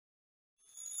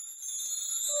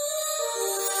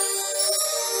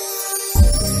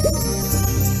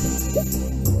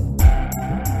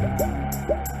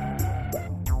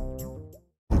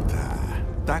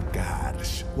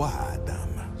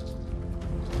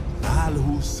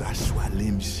Malhusashwa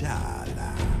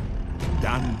limshala.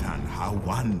 Dantan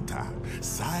hawanta.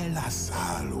 Sila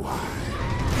salwa.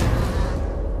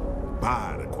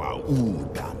 Barqua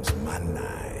udams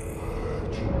manai.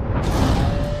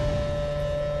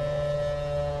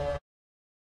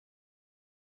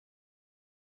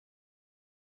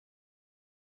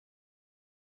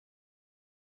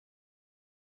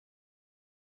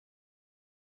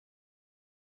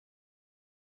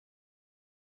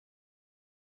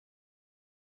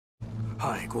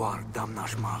 Hai, guardam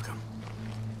naš magam.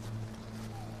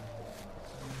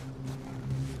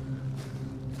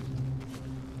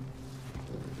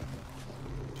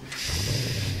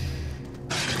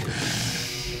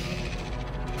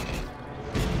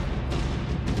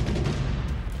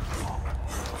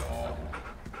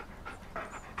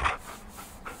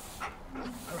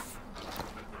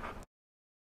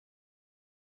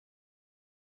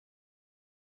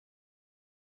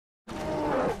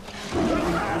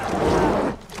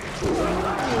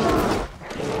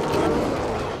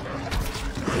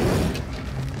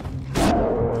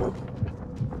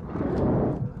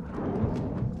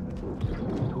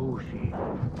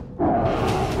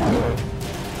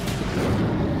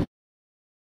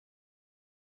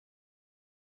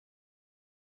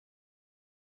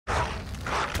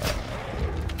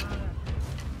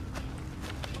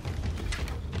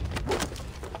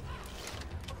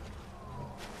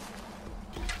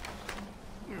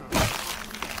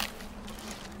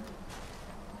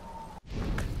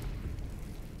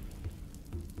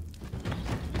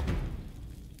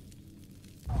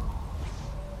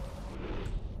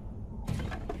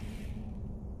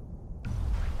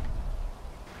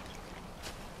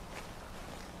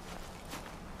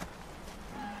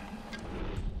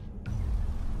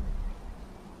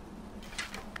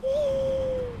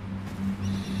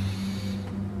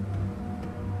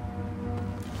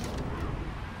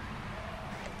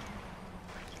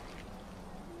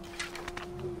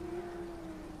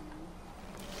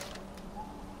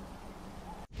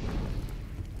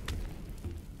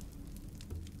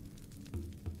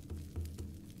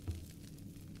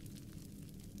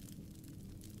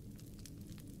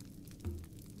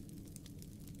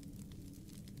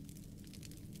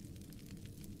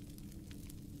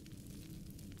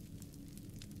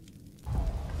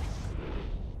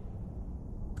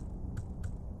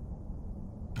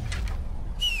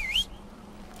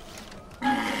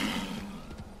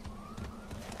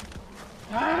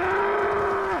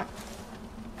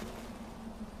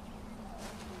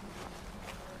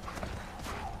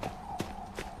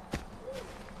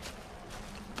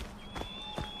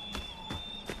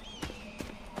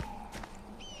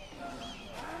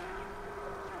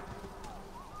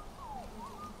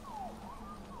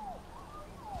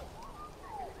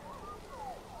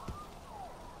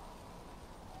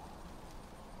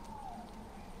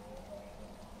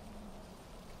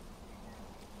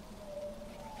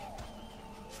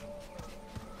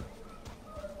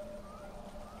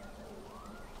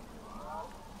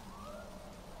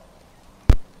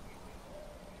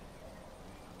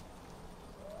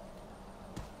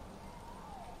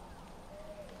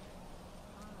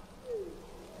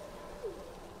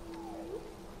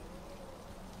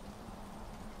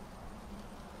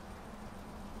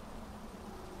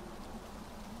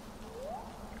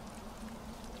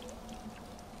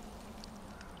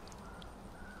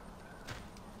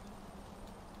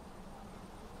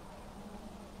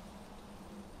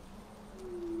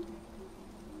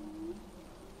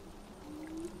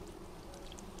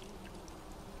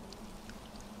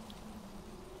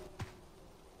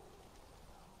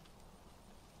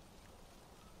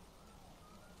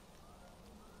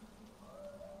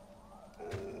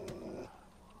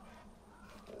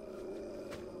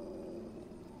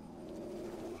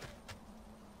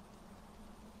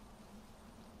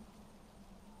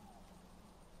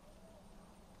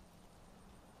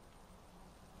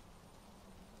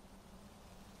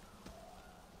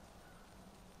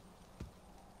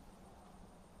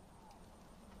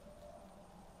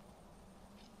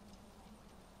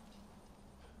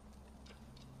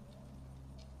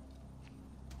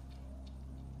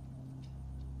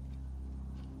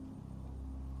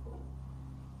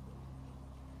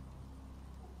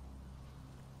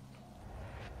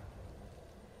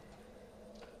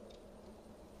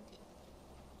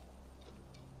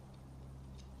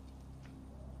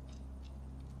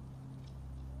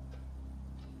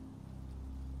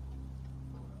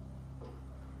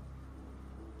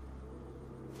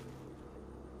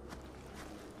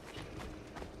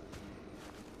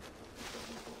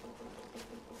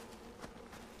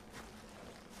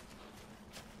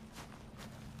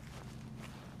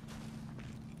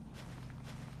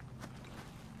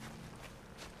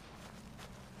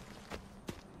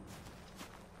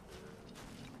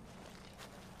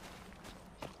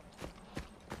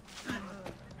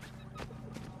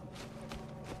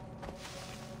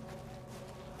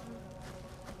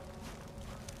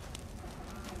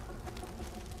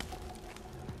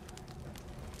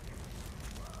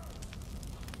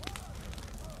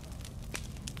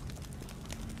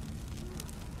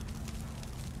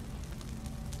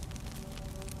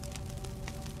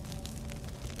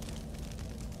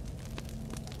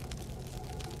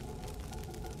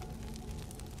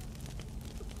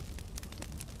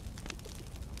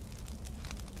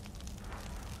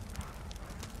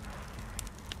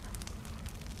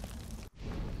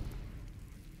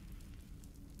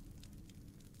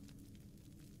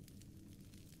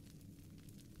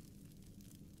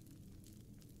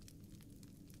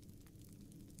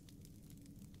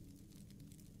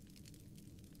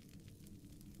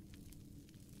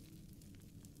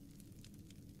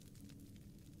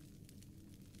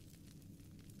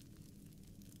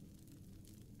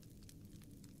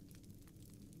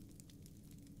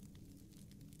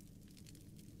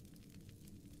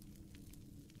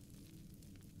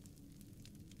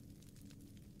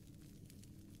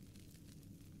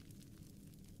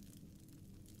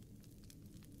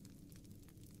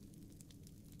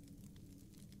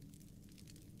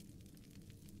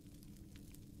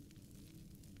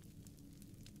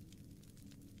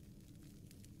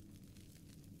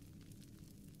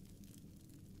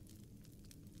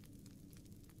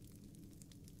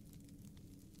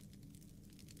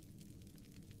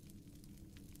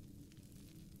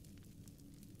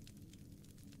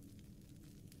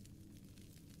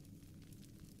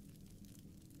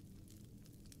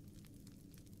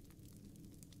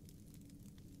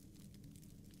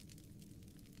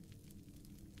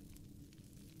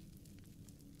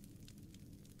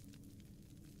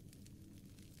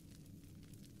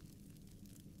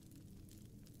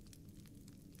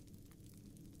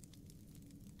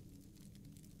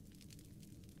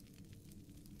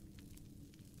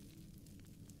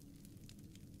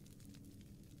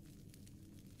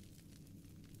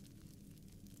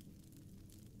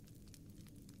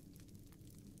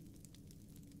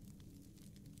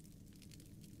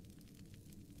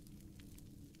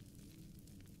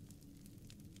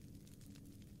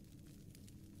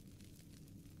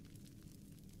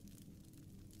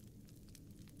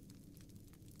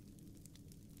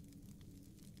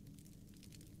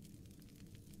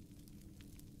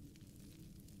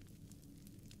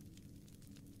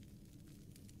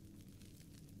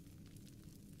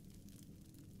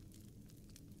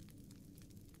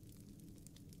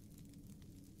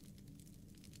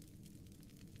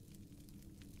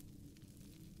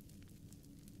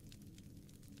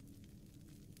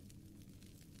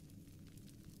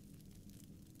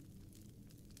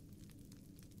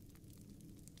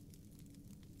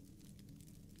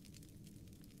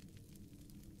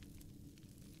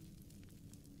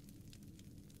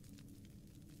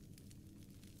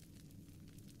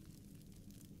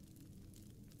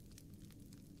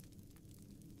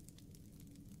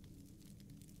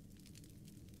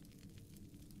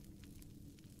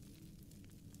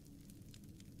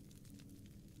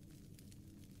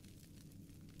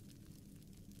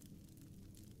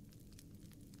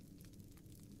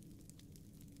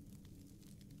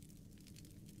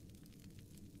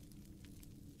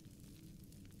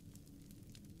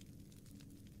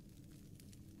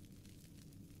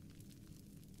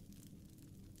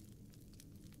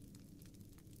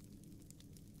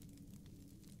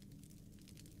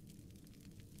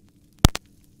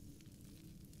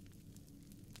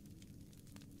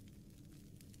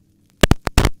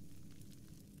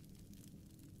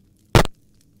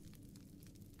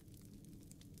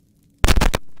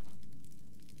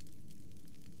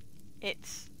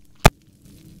 It's...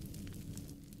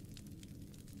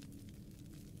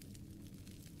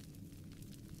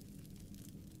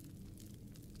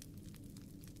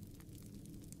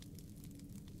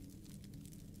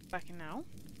 back in now.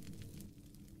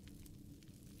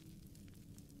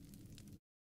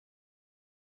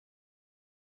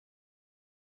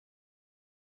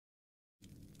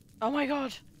 Oh my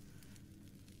god!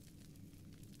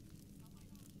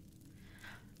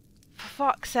 For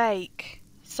fuck's sake.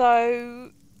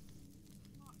 So...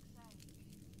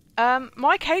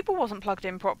 my cable wasn't plugged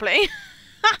in properly.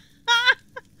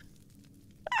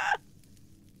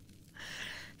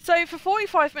 So for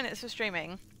 45 minutes of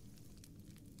streaming,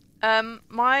 but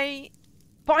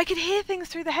I could hear things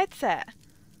through the headset.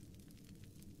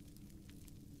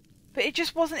 But it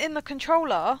just wasn't in the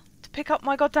controller to pick up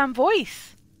my goddamn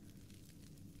voice.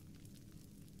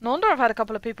 No wonder I've had a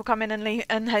couple of people come in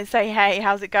and say, hey,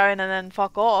 how's it going, and then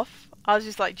fuck off. I was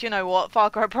just like, do you know what?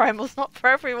 FarCry Primal's not for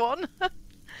everyone.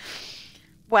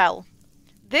 Well,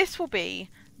 this will be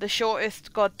the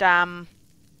shortest goddamn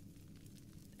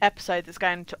episode that's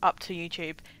going up to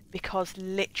YouTube, because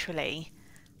literally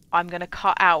I'm going to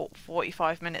cut out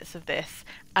 45 minutes of this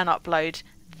and upload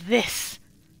this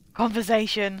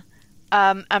conversation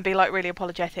and be like really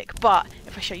apologetic. But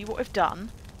if I show you what we've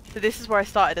done, so this is where I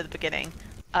started at the beginning,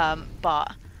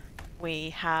 but we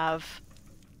have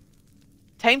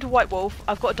tamed a white wolf.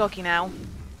 I've got a doggy now.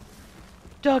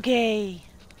 Doggy!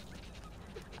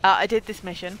 I did this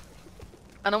mission.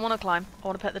 I don't want to climb. I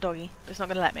want to pet the doggy, but it's not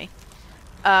going to let me.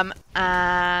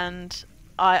 And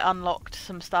I unlocked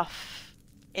some stuff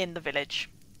in the village,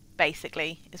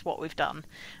 basically, is what we've done.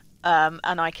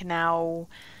 And I can now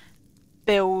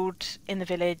build in the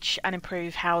village and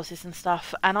improve houses and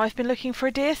stuff. And I've been looking for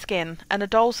a deer skin and a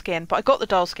doll skin, but I got the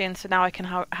doll skin, so now I can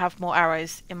have more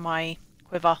arrows in my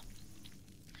quiver.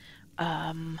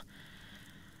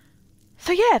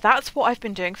 So yeah, that's what I've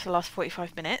been doing for the last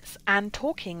 45 minutes, and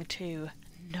talking to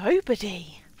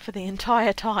nobody for the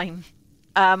entire time.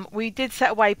 We did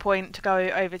set a waypoint to go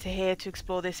over to here to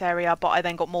explore this area, but I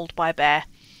then got mauled by a bear.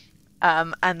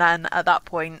 And then at that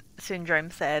point,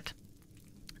 Syndrome said,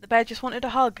 the bear just wanted a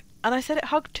hug. And I said it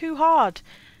hugged too hard.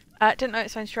 Didn't know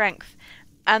its own strength.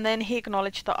 And then he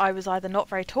acknowledged that I was either not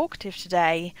very talkative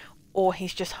today, or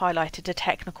he's just highlighted a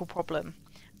technical problem.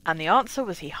 And the answer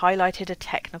was he highlighted a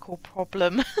technical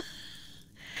problem.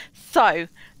 So,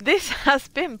 this has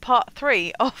been part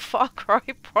 3 of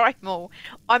FarCry Primal.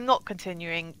 I'm not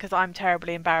continuing because I'm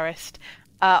terribly embarrassed.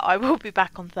 I will be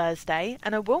back on Thursday,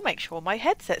 and I will make sure my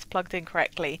headset's plugged in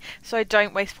correctly, so I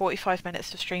don't waste 45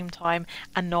 minutes of stream time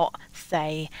and not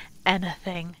say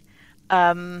anything.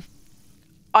 I'm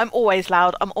always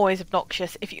loud, I'm always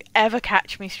obnoxious. If you ever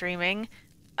catch me streaming,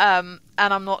 and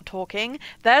I'm not talking,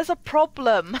 there's a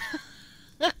problem.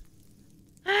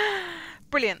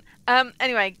 Brilliant.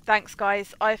 Anyway, thanks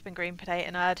guys. I've been Green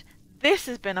Potato Nerd. This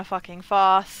has been a fucking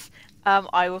farce.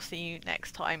 I will see you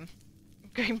next time.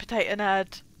 Green Potato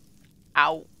Nerd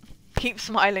out. Keep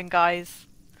smiling, guys.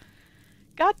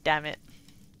 God damn it.